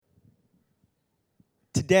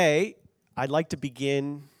Today, I'd like to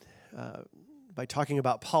begin by talking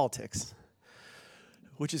about politics,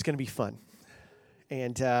 which is going to be fun.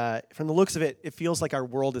 And from the looks of it, it feels like our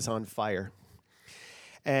world is on fire.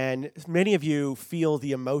 And many of you feel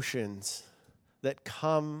the emotions that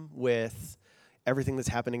come with everything that's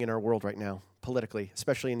happening in our world right now, politically,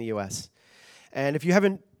 especially in the U.S. And if you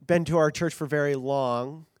haven't been to our church for very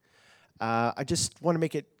long, I just want to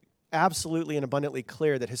make it absolutely and abundantly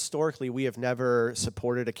clear that historically we have never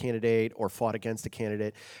supported a candidate or fought against a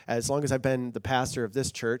candidate. As long as I've been the pastor of this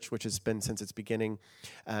church, which has been since its beginning,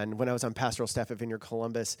 and when I was on pastoral staff at Vineyard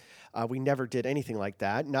Columbus, we never did anything like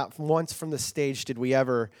that. Not once from the stage did we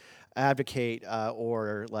ever advocate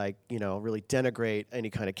or really denigrate any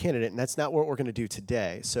kind of candidate, and that's not what we're going to do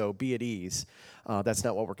today. So be at ease. That's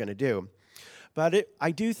not what we're going to do. But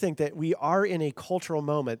I do think that we are in a cultural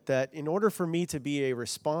moment that in order for me to be a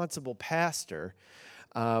responsible pastor,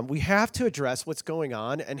 we have to address what's going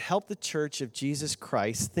on and help the Church of Jesus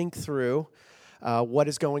Christ think through what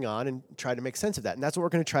is going on and try to make sense of that. And that's what we're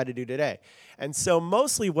going to try to do today. And so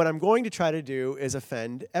mostly what I'm going to try to do is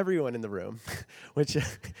offend everyone in the room, which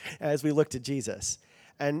as we look to Jesus.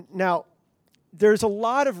 And now, there's a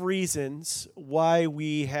lot of reasons why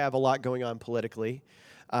we have a lot going on politically.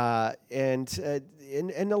 And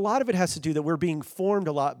a lot of it has to do that we're being formed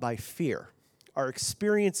a lot by fear, our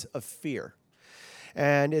experience of fear.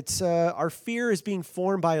 And it's our fear is being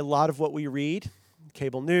formed by a lot of what we read,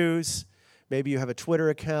 cable news. Maybe you have a Twitter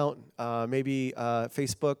account, maybe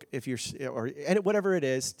Facebook, if you're and whatever it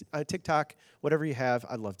is, TikTok, whatever you have.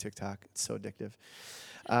 I love TikTok; it's so addictive.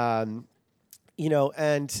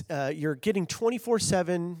 You're getting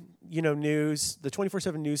 24/7, news. The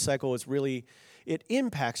 24/7 news cycle is really. It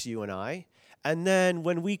impacts you and I. And then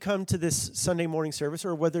when we come to this Sunday morning service,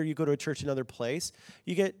 or whether you go to a church in another place,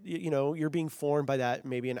 you get, you're being formed by that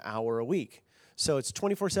maybe an hour a week. So it's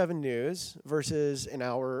 24/7 news versus an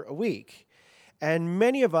hour a week. And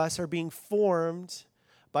many of us are being formed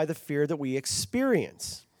by the fear that we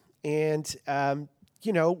experience. And,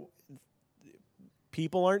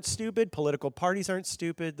 people aren't stupid. Political parties aren't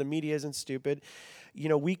stupid. The media isn't stupid.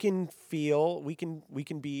 We can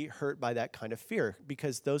be hurt by that kind of fear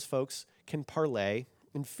because those folks can parlay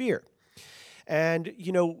in fear. And,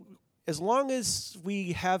 as long as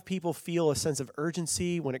we have people feel a sense of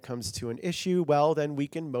urgency when it comes to an issue, well, then we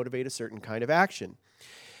can motivate a certain kind of action.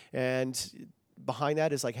 And behind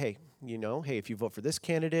that is like, hey, if you vote for this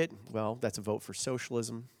candidate, well, that's a vote for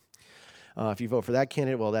socialism. If you vote for that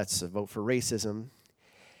candidate, well, that's a vote for racism.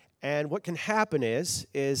 And what can happen is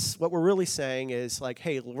what we're really saying is like,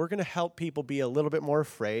 hey, we're going to help people be a little bit more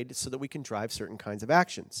afraid so that we can drive certain kinds of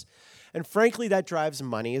actions. And frankly, that drives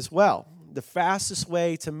money as well. The fastest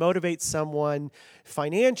way to motivate someone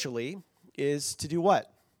financially is to do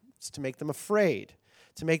what? It's to make them afraid,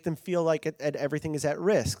 to make them feel like everything is at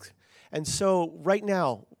risk. And so right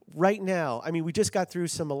now, we just got through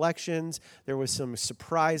some elections. There was some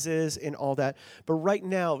surprises and all that. But right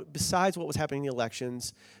now, besides what was happening in the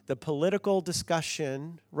elections, the political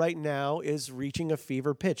discussion right now is reaching a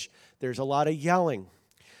fever pitch. There's a lot of yelling.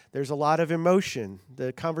 There's a lot of emotion.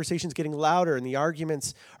 The conversation's getting louder and the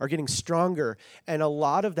arguments are getting stronger. And a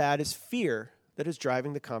lot of that is fear that is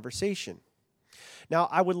driving the conversation. Now,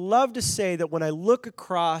 I would love to say that when I look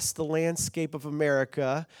across the landscape of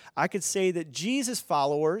America, I could say that Jesus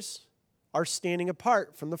followers are standing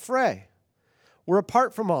apart from the fray. We're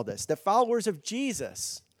apart from all this. The followers of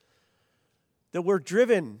Jesus, that we're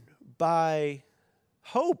driven by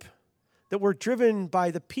hope, that we're driven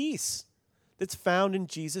by the peace that's found in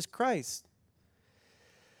Jesus Christ.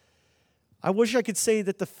 I wish I could say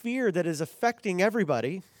that the fear that is affecting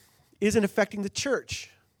everybody isn't affecting the church.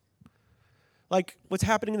 Like what's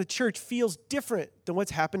happening in the church feels different than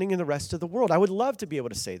what's happening in the rest of the world. I would love to be able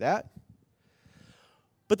to say that.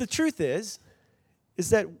 But the truth is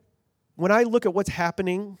that when I look at what's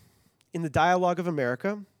happening in the dialogue of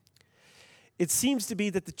America, it seems to be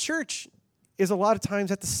that the church is a lot of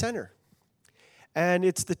times at the center. And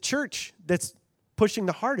it's the church that's pushing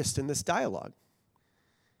the hardest in this dialogue.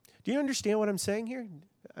 Do you understand what I'm saying here?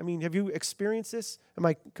 I mean, have you experienced this? Am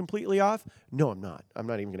I completely off? No, I'm not. I'm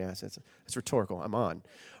not even going to ask that. It's rhetorical. I'm on.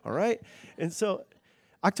 All right? And so,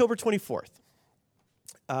 October 24th,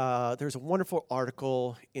 there's a wonderful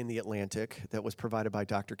article in The Atlantic that was provided by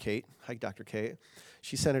Dr. Kate. Hi, Dr. Kate.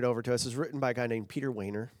 She sent it over to us. It's written by a guy named Peter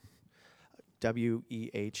Wehner,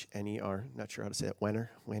 Wehner. Not sure how to say it.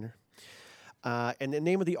 Wehner. And the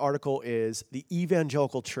name of the article is "The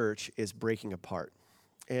Evangelical Church is Breaking Apart."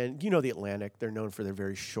 And The Atlantic, they're known for their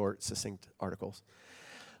very short, succinct articles.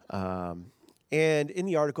 And in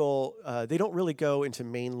the article, they don't really go into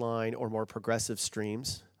mainline or more progressive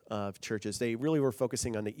streams of churches. They really were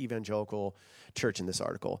focusing on the evangelical church in this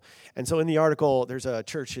article. And so in the article, there's a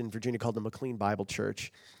church in Virginia called the McLean Bible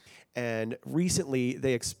Church. And recently,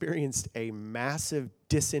 they experienced a massive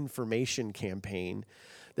disinformation campaign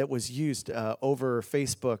that was used over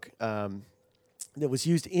Facebook, that was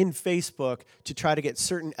used in Facebook to try to get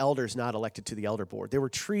certain elders not elected to the elder board. They were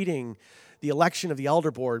treating the election of the elder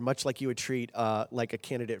board much like you would treat like a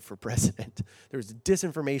candidate for president. There was a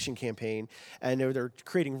disinformation campaign, and they're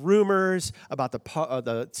creating rumors about the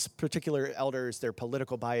particular elders, their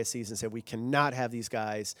political biases, and said we cannot have these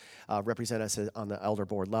guys represent us on the elder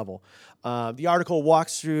board level. The article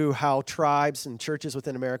walks through how tribes and churches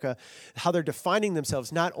within America, how they're defining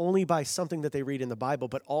themselves not only by something that they read in the Bible,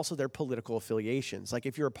 but also their political affiliations. Like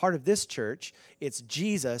if you're a part of this church, it's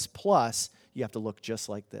Jesus plus you have to look just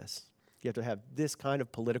like this. You have to have this kind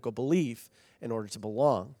of political belief in order to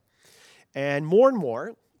belong. And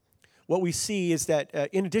more, what we see is that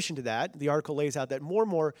in addition to that, the article lays out that more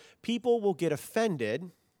and more people will get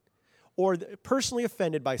offended or personally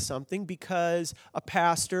offended by something because a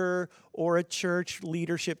pastor or a church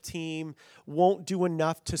leadership team won't do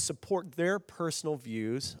enough to support their personal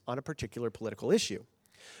views on a particular political issue.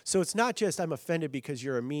 So it's not just I'm offended because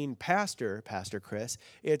you're a mean pastor, Pastor Chris.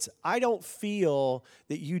 It's I don't feel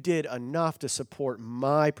that you did enough to support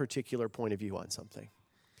my particular point of view on something.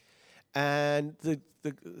 And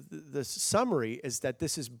the summary is that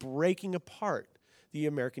this is breaking apart the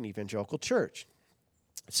American evangelical church.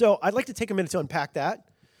 So I'd like to take a minute to unpack that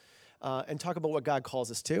and talk about what God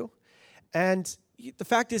calls us to. And the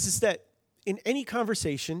fact is that in any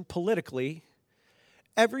conversation politically,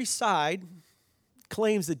 every side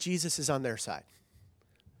claims that Jesus is on their side.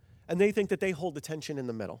 And they think that they hold the tension in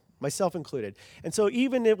the middle, myself included. And so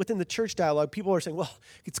even within the church dialogue, people are saying, well,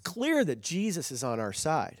 it's clear that Jesus is on our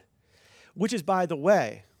side, which is, by the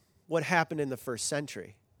way, what happened in the first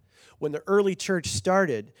century. When the early church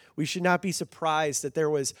started, we should not be surprised that there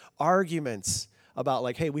was arguments about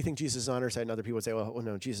like, hey, we think Jesus is on our side, and other people would say, well,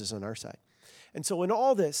 no, Jesus is on our side. And so in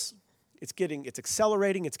all this, it's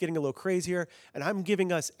accelerating, it's getting a little crazier, and I'm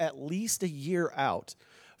giving us at least a year out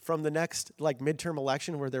from the next like midterm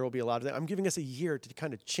election where there will be a lot of that. I'm giving us a year to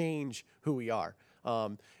kind of change who we are.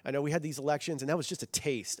 I know we had these elections, and that was just a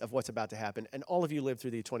taste of what's about to happen. And all of you lived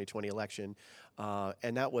through the 2020 election,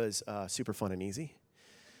 and that was super fun and easy.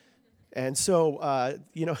 And so,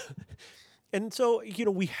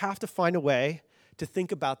 we have to find a way to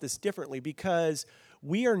think about this differently because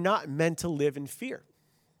we are not meant to live in fear.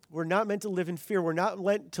 We're not meant to live in fear. We're not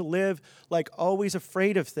meant to live like always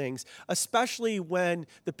afraid of things, especially when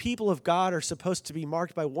the people of God are supposed to be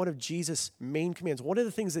marked by one of Jesus' main commands. One of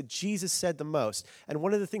the things that Jesus said the most, and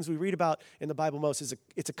one of the things we read about in the Bible most, is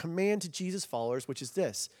it's a command to Jesus' followers, which is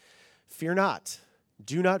this: fear not,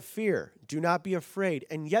 do not fear, do not be afraid.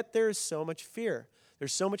 And yet there is so much fear.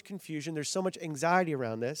 There's so much confusion. There's so much anxiety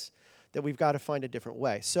around this that we've got to find a different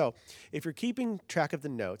way. So if you're keeping track of the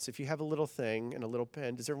notes, if you have a little thing and a little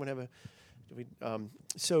pen, does everyone have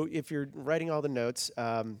so if you're writing all the notes,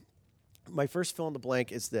 my first fill in the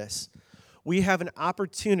blank is this. We have an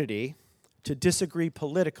opportunity to disagree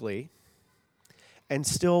politically and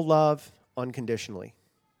still love unconditionally.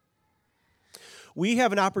 We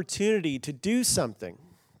have an opportunity to do something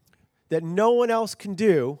that no one else can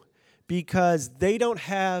do because they don't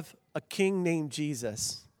have a king named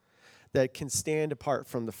Jesus that can stand apart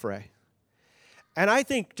from the fray. And I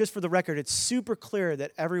think, just for the record, it's super clear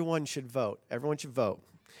that everyone should vote. Everyone should vote.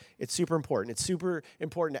 It's super important. It's super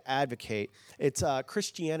important to advocate.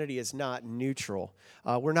 Christianity is not neutral.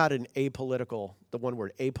 We're not an apolitical, the one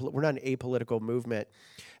word, we're not an apolitical movement.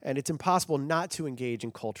 And it's impossible not to engage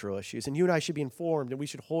in cultural issues. And you and I should be informed, and we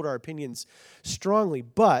should hold our opinions strongly.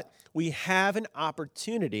 But we have an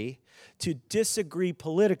opportunity to disagree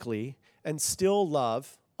politically and still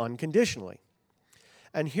love unconditionally.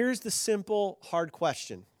 And here's the simple, hard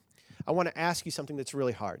question. I want to ask you something that's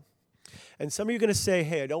really hard. And some of you are going to say,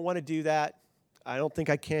 hey, I don't want to do that. I don't think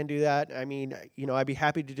I can do that. I mean, I'd be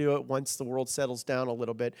happy to do it once the world settles down a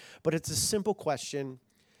little bit. But it's a simple question,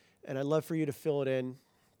 and I'd love for you to fill it in.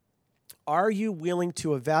 Are you willing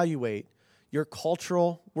to evaluate your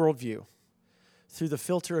cultural worldview through the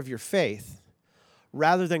filter of your faith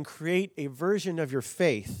rather than create a version of your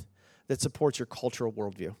faith that supports your cultural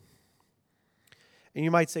worldview? And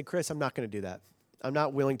you might say, Chris, I'm not going to do that. I'm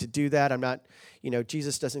not willing to do that. I'm not,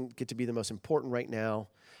 Jesus doesn't get to be the most important right now.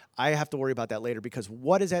 I have to worry about that later because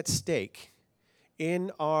what is at stake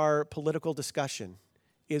in our political discussion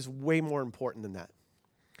is way more important than that.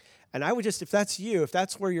 And I would just, if that's you, if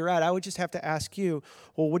that's where you're at, I would just have to ask you,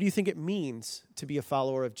 well, what do you think it means to be a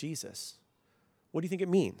follower of Jesus? What do you think it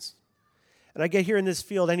means? And I get here in this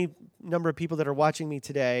field, any number of people that are watching me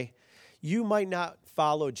today, you might not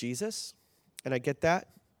follow Jesus, and I get that.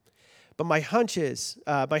 But my hunch is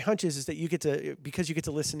that you get to, because you get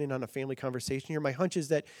to listen in on a family conversation here, my hunch is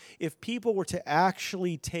that if people were to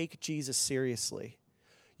actually take Jesus seriously,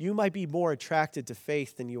 you might be more attracted to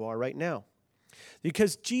faith than you are right now.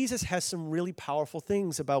 Because Jesus has some really powerful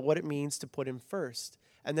things about what it means to put him first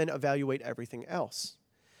and then evaluate everything else.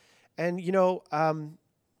 And, the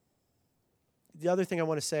other thing I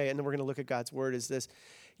want to say, and then we're going to look at God's word, is this.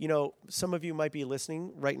 Some of you might be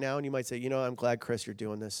listening right now, and you might say, I'm glad, Chris, you're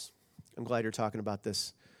doing this. I'm glad you're talking about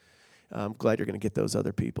this. I'm glad you're going to get those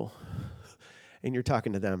other people. And you're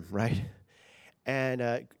talking to them, right?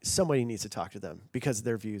 And somebody needs to talk to them because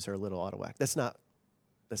their views are a little out of whack. That's not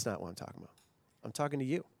what I'm talking about. I'm talking to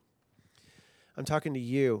you. I'm talking to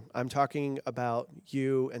you. I'm talking about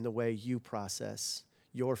you and the way you process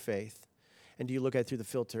your faith. And do you look at it through the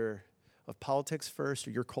filter of politics first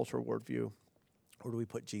or your cultural worldview? Or do we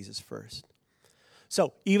put Jesus first?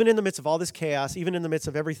 So even in the midst of all this chaos, even in the midst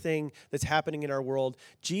of everything that's happening in our world,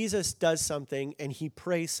 Jesus does something and he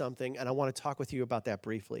prays something, and I want to talk with you about that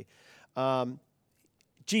briefly.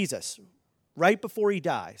 Jesus, right before he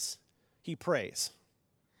dies, he prays.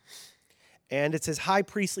 And it's his high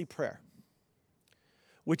priestly prayer,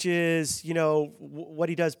 which is, what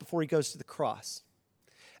he does before he goes to the cross.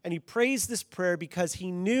 And he prays this prayer because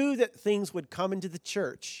he knew that things would come into the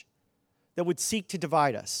church that would seek to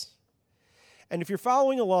divide us. And if you're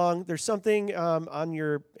following along, there's something on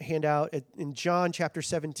your handout in John chapter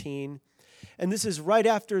 17. And this is right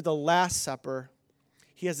after the Last Supper.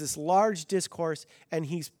 He has this large discourse, and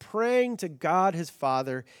he's praying to God his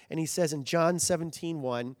Father. And he says in John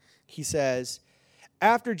 17:1, he says,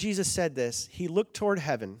 after Jesus said this, he looked toward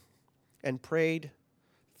heaven and prayed,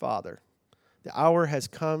 Father, the hour has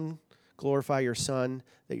come, glorify your Son,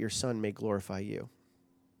 that your Son may glorify you.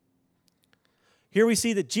 Here we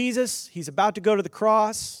see that Jesus, he's about to go to the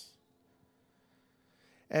cross.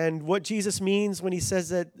 And what Jesus means when he says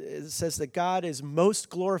that God is most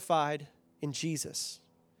glorified in Jesus.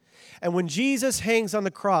 And when Jesus hangs on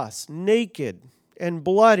the cross, naked and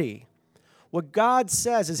bloody, what God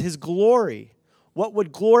says is his glory, what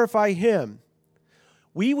would glorify him,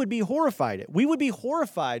 we would be horrified. We would be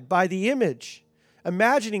horrified by the image,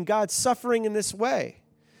 imagining God suffering in this way.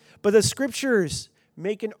 But the scriptures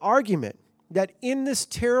make an argument that in this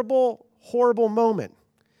terrible, horrible moment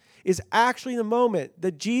is actually the moment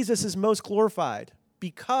that Jesus is most glorified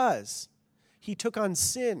because he took on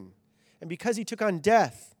sin and because he took on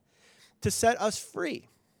death to set us free.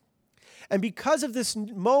 And because of this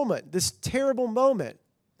moment, this terrible moment,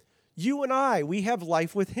 you and I, we have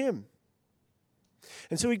life with him.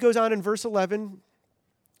 And so he goes on in verse 11.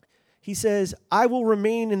 He says, I will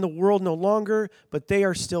remain in the world no longer, but they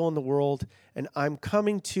are still in the world, and I'm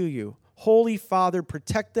coming to you. Holy Father,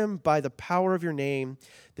 protect them by the power of your name,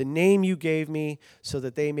 the name you gave me, so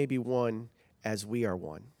that they may be one as we are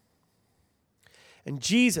one. And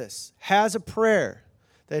Jesus has a prayer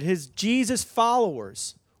that his Jesus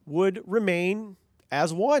followers would remain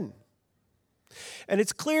as one. And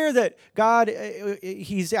it's clear that God,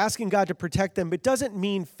 he's asking God to protect them, but doesn't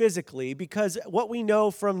mean physically, because what we know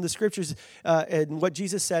from the scriptures and what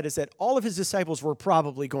Jesus said is that all of his disciples were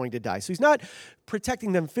probably going to die. So he's not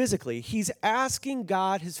protecting them physically. He's asking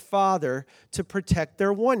God, his Father, to protect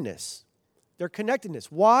their oneness, their connectedness.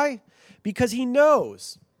 Why? Because he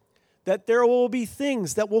knows that there will be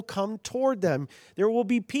things that will come toward them. There will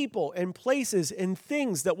be people and places and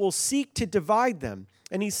things that will seek to divide them.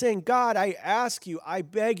 And he's saying, God, I ask you, I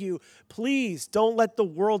beg you, please don't let the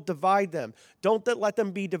world divide them. Don't let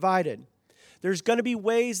them be divided. There's going to be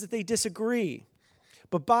ways that they disagree.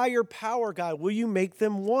 But by your power, God, will you make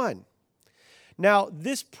them one? Now,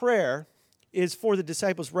 this prayer is for the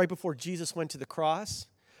disciples right before Jesus went to the cross,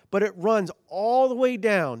 but it runs all the way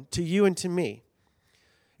down to you and to me.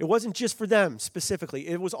 It wasn't just for them specifically.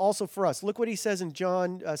 It was also for us. Look what he says in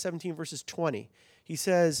John 17, verses 20. He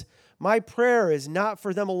says, my prayer is not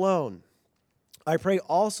for them alone. I pray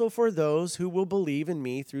also for those who will believe in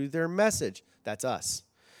me through their message. That's us.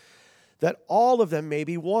 That all of them may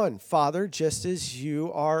be one. Father, just as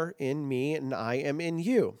you are in me and I am in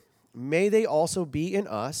you, may they also be in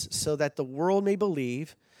us, so that the world may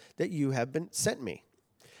believe that you have been sent me.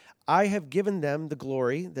 I have given them the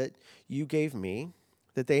glory that you gave me,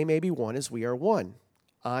 that they may be one as we are one,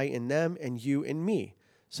 I in them and you in me,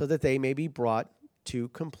 so that they may be brought to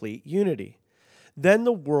complete unity. Then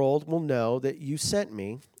the world will know that you sent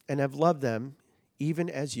me and have loved them even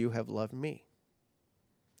as you have loved me.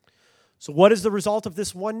 So what is the result of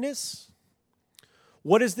this oneness?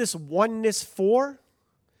 What is this oneness for?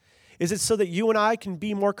 Is it so that you and I can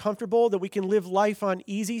be more comfortable, that we can live life on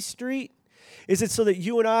easy street? Is it so that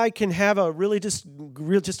you and I can have a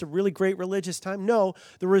just a really great religious time? No,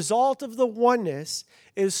 the result of the oneness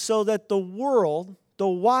is so that the world, the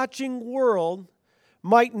watching world,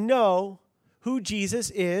 might know who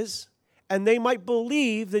Jesus is, and they might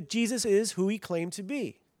believe that Jesus is who he claimed to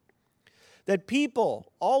be. That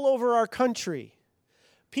people all over our country,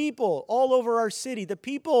 people all over our city, the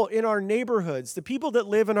people in our neighborhoods, the people that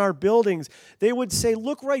live in our buildings, they would say,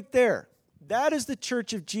 look right there. That is the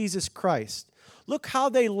church of Jesus Christ. Look how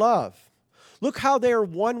they love. Look how they are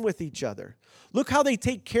one with each other. Look how they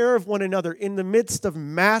take care of one another in the midst of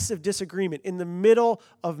massive disagreement, in the middle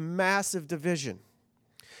of massive division.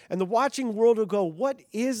 And the watching world will go, what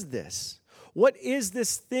is this? What is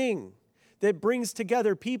this thing that brings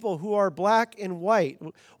together people who are black and white?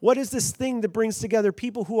 What is this thing that brings together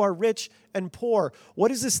people who are rich and poor?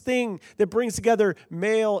 What is this thing that brings together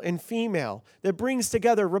male and female, that brings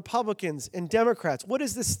together Republicans and Democrats? What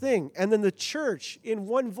is this thing? And then the church in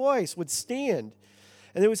one voice would stand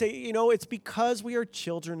and they would say, it's because we are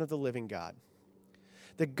children of the living God.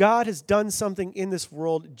 That God has done something in this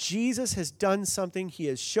world. Jesus has done something. He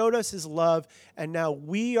has showed us his love, and now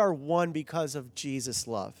we are one because of Jesus'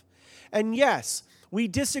 love. And yes, we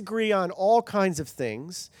disagree on all kinds of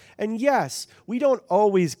things. And yes, we don't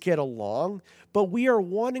always get along, but we are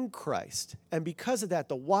one in Christ. And because of that,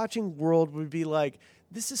 the watching world would be like,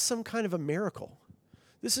 this is some kind of a miracle.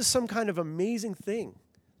 This is some kind of amazing thing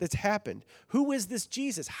that's happened. Who is this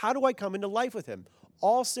Jesus? How do I come into life with him?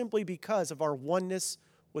 All simply because of our oneness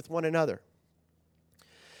with one another.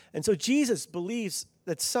 And so Jesus believes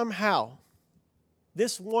that somehow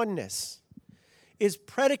this oneness is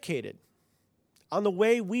predicated on the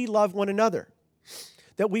way we love one another.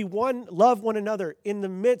 That we love one another in the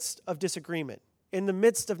midst of disagreement, in the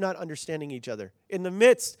midst of not understanding each other, in the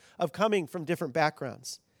midst of coming from different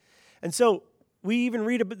backgrounds. And so we even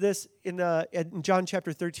read about this in John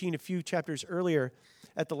chapter 13, a few chapters earlier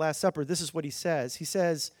at the Last Supper. This is what he says. He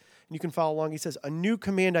says, and you can follow along, he says, a new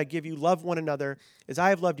command I give you, love one another. As I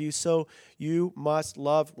have loved you, so you must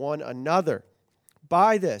love one another.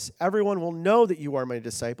 By this, everyone will know that you are my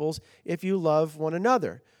disciples if you love one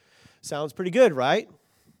another. Sounds pretty good, right?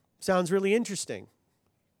 Sounds really interesting.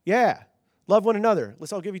 Yeah, love one another.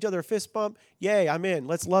 Let's all give each other a fist bump. Yay, I'm in.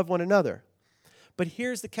 Let's love one another. But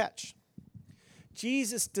here's the catch.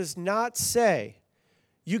 Jesus does not say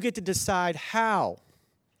you get to decide how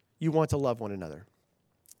you want to love one another.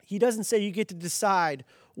 He doesn't say you get to decide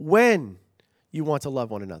when you want to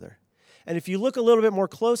love one another. And if you look a little bit more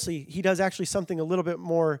closely, he does actually something a little bit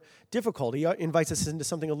more difficult. He invites us into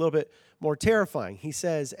something a little bit more terrifying. He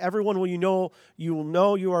says, everyone you will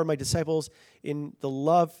know you are my disciples in the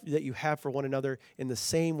love that you have for one another in the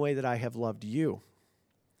same way that I have loved you.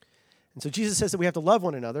 And so Jesus says that we have to love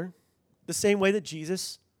one another the same way that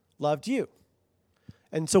Jesus loved you.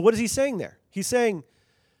 And so what is he saying there? He's saying,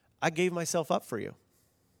 I gave myself up for you.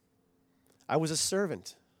 I was a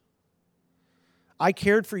servant. I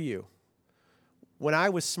cared for you when I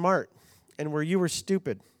was smart and where you were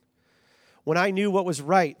stupid. When I knew what was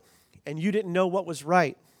right and you didn't know what was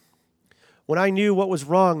right. When I knew what was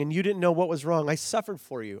wrong and you didn't know what was wrong. I suffered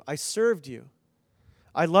for you. I served you.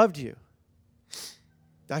 I loved you.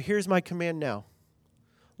 Now here's my command now.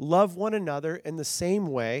 Love one another in the same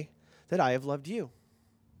way that I have loved you.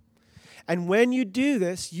 And when you do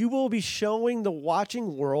this, you will be showing the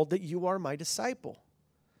watching world that you are my disciple.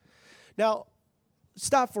 Now,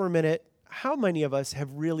 stop for a minute. How many of us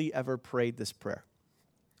have really ever prayed this prayer?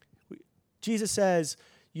 Jesus says,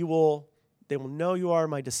 they will know you are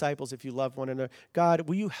my disciples if you love one another. God,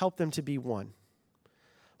 will you help them to be one?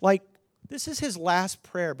 Like, this is his last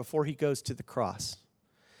prayer before he goes to the cross.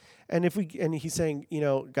 And he's saying,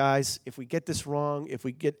 guys, if we get this wrong,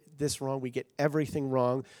 we get everything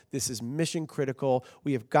wrong. This is mission critical.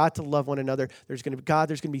 We have got to love one another. There's going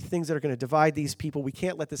to be things that are going to divide these people. We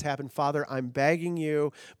can't let this happen. Father, I'm begging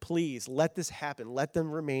you, please let this happen. Let them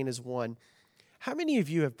remain as one. How many of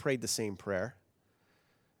you have prayed the same prayer?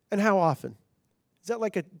 And how often? Is that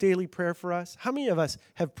like a daily prayer for us? How many of us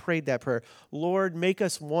have prayed that prayer? Lord, make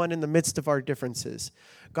us one in the midst of our differences.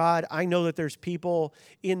 God, I know that there's people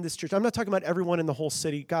in this church. I'm not talking about everyone in the whole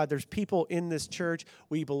city. God, there's people in this church.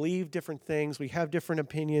 We believe different things. We have different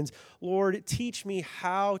opinions. Lord, teach me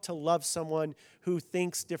how to love someone who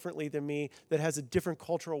thinks differently than me, that has a different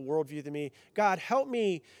cultural worldview than me. God, help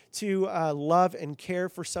me to love and care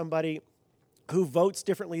for somebody who votes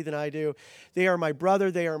differently than I do. They are my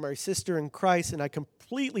brother. They are my sister in Christ, and I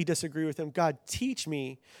completely disagree with them. God, teach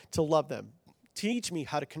me to love them. Teach me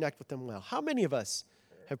how to connect with them well. How many of us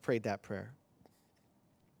have prayed that prayer?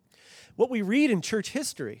 What we read in church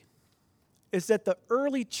history is that the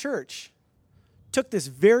early church took this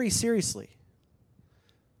very seriously.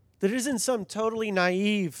 That it isn't some totally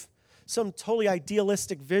naive, some totally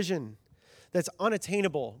idealistic vision that's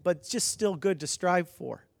unattainable, but just still good to strive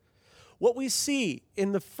for. What we see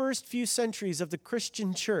in the first few centuries of the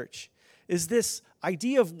Christian church is this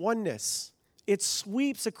idea of oneness. It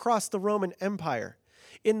sweeps across the Roman Empire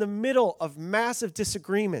in the middle of massive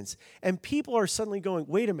disagreements, and people are suddenly going,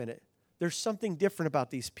 wait a minute, there's something different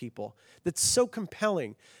about these people that's so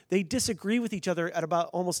compelling. They disagree with each other at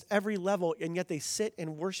about almost every level, and yet they sit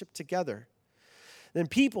and worship together. Then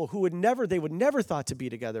people who they would never thought to be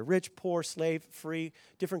together, rich, poor, slave, free,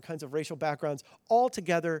 different kinds of racial backgrounds, all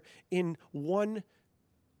together in one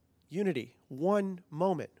unity, one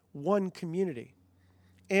moment, one community.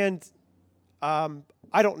 And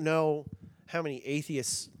I don't know how many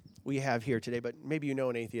atheists we have here today, but maybe you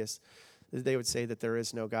know an atheist. They would say that there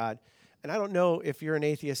is no God. And I don't know if you're an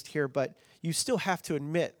atheist here, but you still have to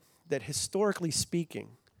admit that historically speaking,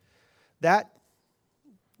 that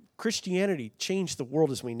Christianity changed the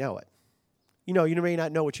world as we know it. You may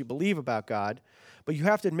not know what you believe about God, but you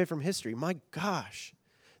have to admit from history, my gosh,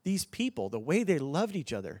 these people, the way they loved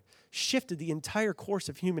each other, shifted the entire course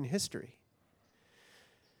of human history.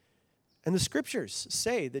 And the scriptures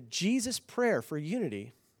say that Jesus' prayer for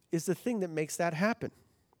unity is the thing that makes that happen.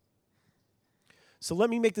 So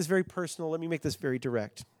let me make this very personal. Let me make this very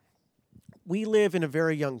direct. We live in a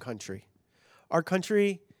very young country. Our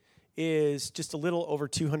country is just a little over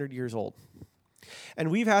 200 years old.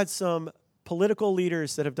 And we've had some political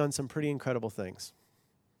leaders that have done some pretty incredible things.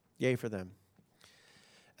 Yay for them.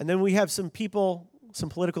 And then we have some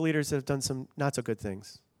political leaders that have done some not so good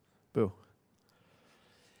things. Boo.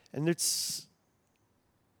 And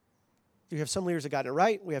you have some leaders that got it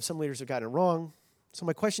right. We have some leaders that got it wrong. So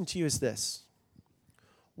my question to you is this.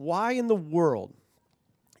 Why in the world,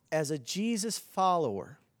 as a Jesus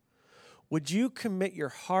follower, would you commit your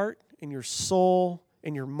heart and your soul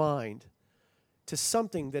and your mind to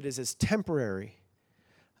something that is as temporary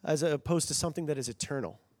as opposed to something that is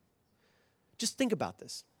eternal? Just think about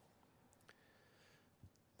this.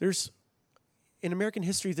 In American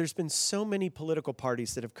history, there's been so many political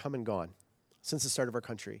parties that have come and gone since the start of our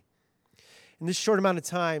country. In this short amount of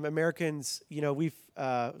time, Americans,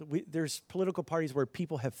 there's political parties where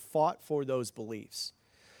people have fought for those beliefs.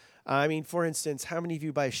 For instance, how many of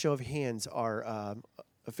you, by a show of hands, are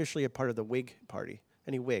officially a part of the Whig Party?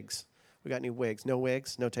 Any Whigs? We got any Whigs? No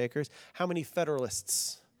Whigs? No takers? How many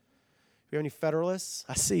Federalists? We have any Federalists?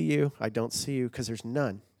 I see you. I don't see you because there's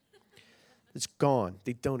none. It's gone.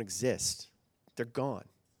 They don't exist. They're gone.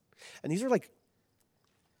 And these are like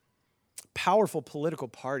powerful political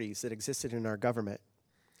parties that existed in our government.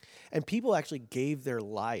 And people actually gave their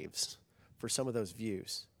lives for some of those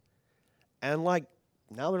views. And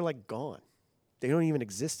now they're gone. They don't even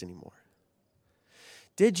exist anymore.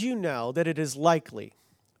 Did you know that it is likely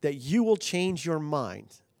that you will change your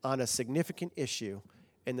mind on a significant issue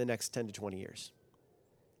in the next 10 to 20 years?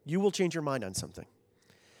 You will change your mind on something.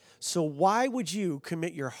 So why would you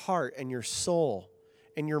commit your heart and your soul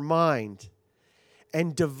and your mind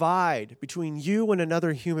and divide between you and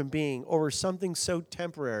another human being over something so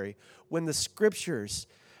temporary when the scriptures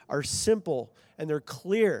are simple and they're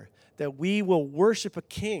clear that we will worship a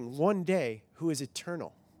king one day who is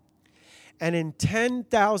eternal? And in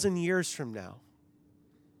 10,000 years from now,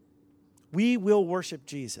 we will worship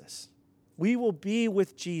Jesus. We will be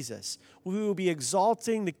with Jesus. We will be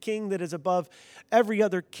exalting the king that is above every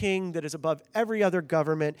other king, that is above every other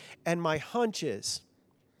government. And my hunch is,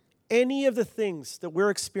 any of the things that we're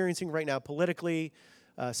experiencing right now, politically,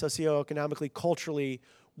 socioeconomically, culturally,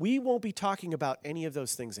 we won't be talking about any of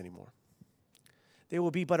those things anymore. They will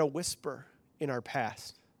be but a whisper in our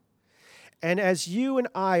past. And as you and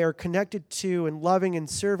I are connected to and loving and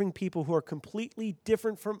serving people who are completely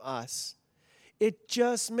different from us, it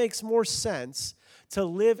just makes more sense to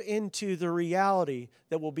live into the reality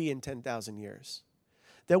that will be in 10,000 years.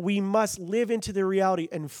 That we must live into the reality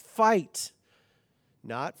and fight,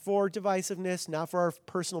 not for divisiveness, not for our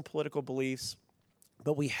personal political beliefs,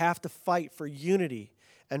 but we have to fight for unity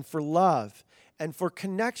and for love and for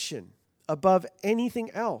connection above anything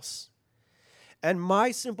else. And my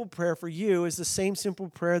simple prayer for you is the same simple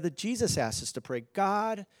prayer that Jesus asked us to pray.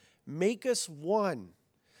 God, make us one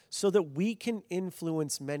so that we can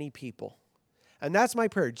influence many people. And that's my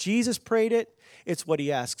prayer. Jesus prayed it. It's what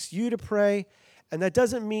he asks you to pray. And that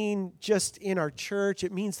doesn't mean just in our church.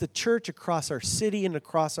 It means the church across our city and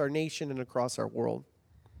across our nation and across our world.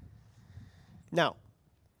 Now,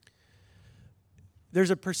 there's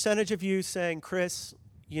a percentage of you saying, Chris,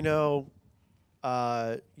 you're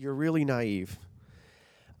really naive.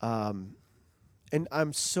 And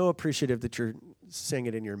I'm so appreciative that you're saying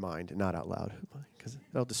it in your mind and not out loud, because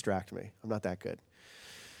that'll distract me. I'm not that good.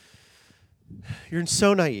 You're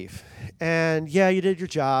so naive. And yeah, you did your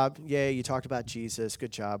job. Yeah, you talked about Jesus.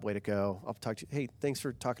 Good job. Way to go. I'll talk to you. Hey, thanks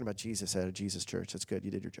for talking about Jesus at a Jesus church. That's good.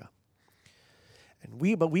 You did your job.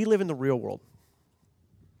 But we live in the real world.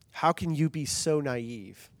 How can you be so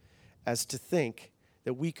naive as to think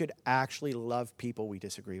that we could actually love people we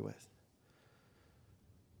disagree with?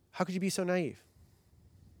 How could you be so naive?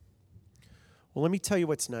 Well, let me tell you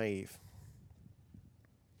what's naive.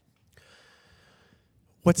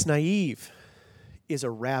 What's naive is a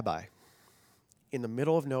rabbi in the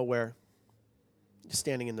middle of nowhere,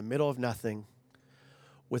 standing in the middle of nothing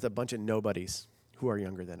with a bunch of nobodies who are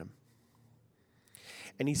younger than him.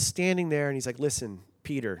 And he's standing there and he's like, listen,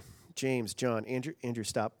 Peter, James, John, Andrew,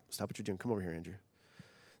 stop what you're doing. Come over here, Andrew.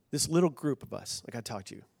 This little group of us, I got to talk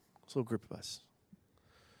to you. This little group of us.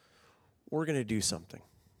 We're going to do something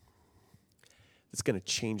that's going to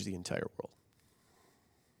change the entire world.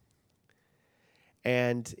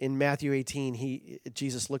 And in Matthew 18,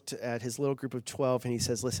 Jesus looked at his little group of 12 and he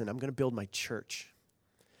says, listen, I'm going to build my church.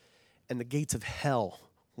 And the gates of hell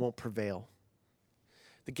won't prevail.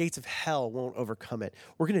 The gates of hell won't overcome it.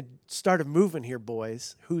 We're going to start a movement here,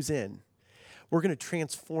 boys. Who's in? We're going to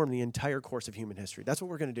transform the entire course of human history. That's what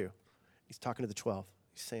we're going to do. He's talking to the 12.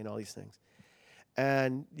 He's saying all these things.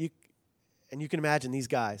 And you can imagine these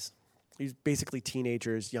guys. These basically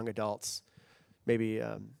teenagers, young adults, maybe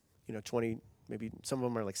 20, maybe some of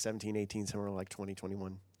them are like 17, 18, some are like 20,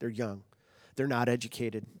 21. They're young. They're not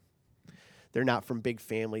educated. They're not from big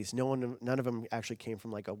families. None of them actually came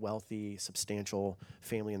from like a wealthy, substantial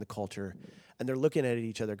family in the culture. And they're looking at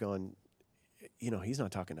each other going, he's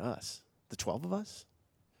not talking to us. The 12 of us?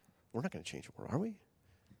 We're not going to change the world, are we?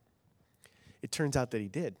 It turns out that he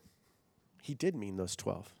did. He did mean those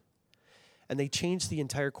 12. And they changed the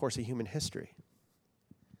entire course of human history.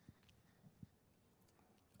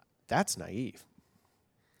 That's naive.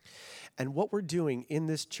 And what we're doing in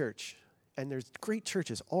this church, and there's great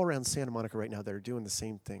churches all around Santa Monica right now that are doing the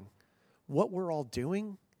same thing. What we're all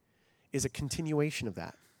doing is a continuation of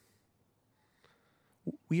that.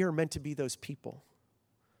 We are meant to be those people.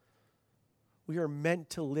 We are meant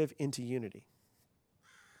to live into unity.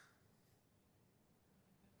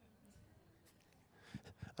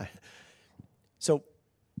 So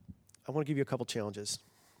I want to give you a couple challenges.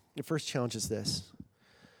 The first challenge is this.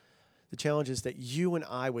 The challenge is that you and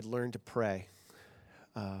I would learn to pray.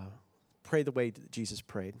 Pray the way that Jesus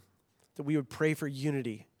prayed. That we would pray for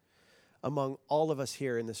unity among all of us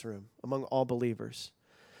here in this room, among all believers.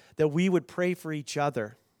 That we would pray for each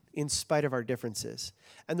other in spite of our differences.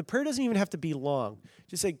 And the prayer doesn't even have to be long.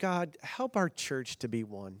 Just say, God, help our church to be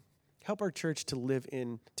one. Help our church to live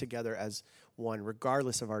in together as one,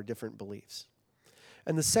 regardless of our different beliefs.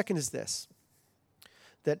 And the second is this,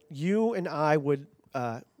 that you and I would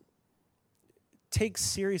take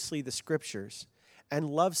seriously the scriptures and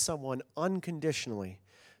love someone unconditionally.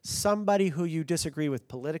 Somebody who you disagree with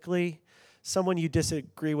politically, someone you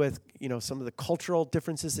disagree with, some of the cultural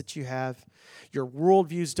differences that you have, your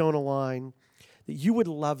worldviews don't align, that you would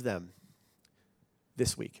love them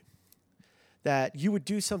this week. That you would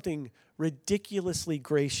do something ridiculously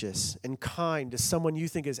gracious and kind to someone you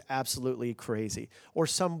think is absolutely crazy, or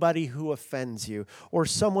somebody who offends you, or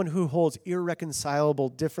someone who holds irreconcilable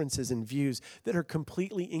differences in views that are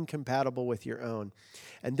completely incompatible with your own.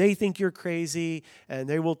 And they think you're crazy, and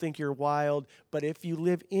they will think you're wild, but if you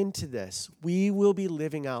live into this, we will be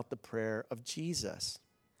living out the prayer of Jesus.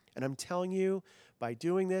 And I'm telling you, by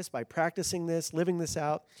doing this, by practicing this, living this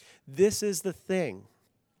out, this is the thing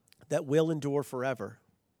that will endure forever.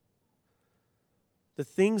 The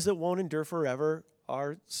things that won't endure forever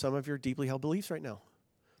are some of your deeply held beliefs right now.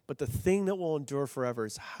 But the thing that will endure forever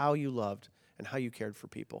is how you loved and how you cared for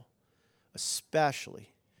people,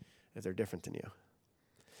 especially if they're different than you.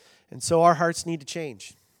 And so our hearts need to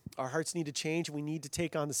change. Our hearts need to change. We need to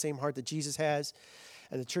take on the same heart that Jesus has.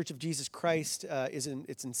 And the Church of Jesus Christ,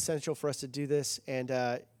 it's essential for us to do this. And,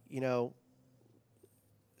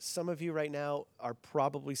 some of you right now are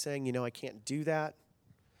probably saying, I can't do that.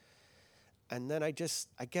 And then I guess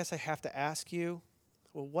I have to ask you,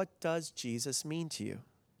 well, what does Jesus mean to you?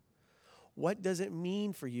 What does it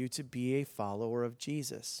mean for you to be a follower of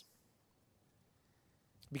Jesus?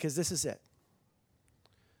 Because this is it.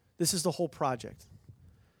 This is the whole project.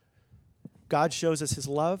 God shows us his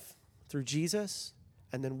love through Jesus,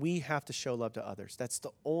 and then we have to show love to others. That's the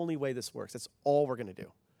only way this works. That's all we're going to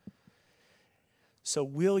do. So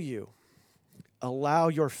will you allow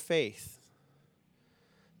your faith,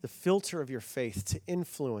 the filter of your faith, to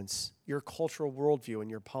influence your cultural worldview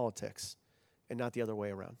and your politics, and not the other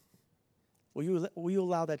way around? Will you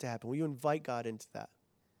allow that to happen? Will you invite God into that?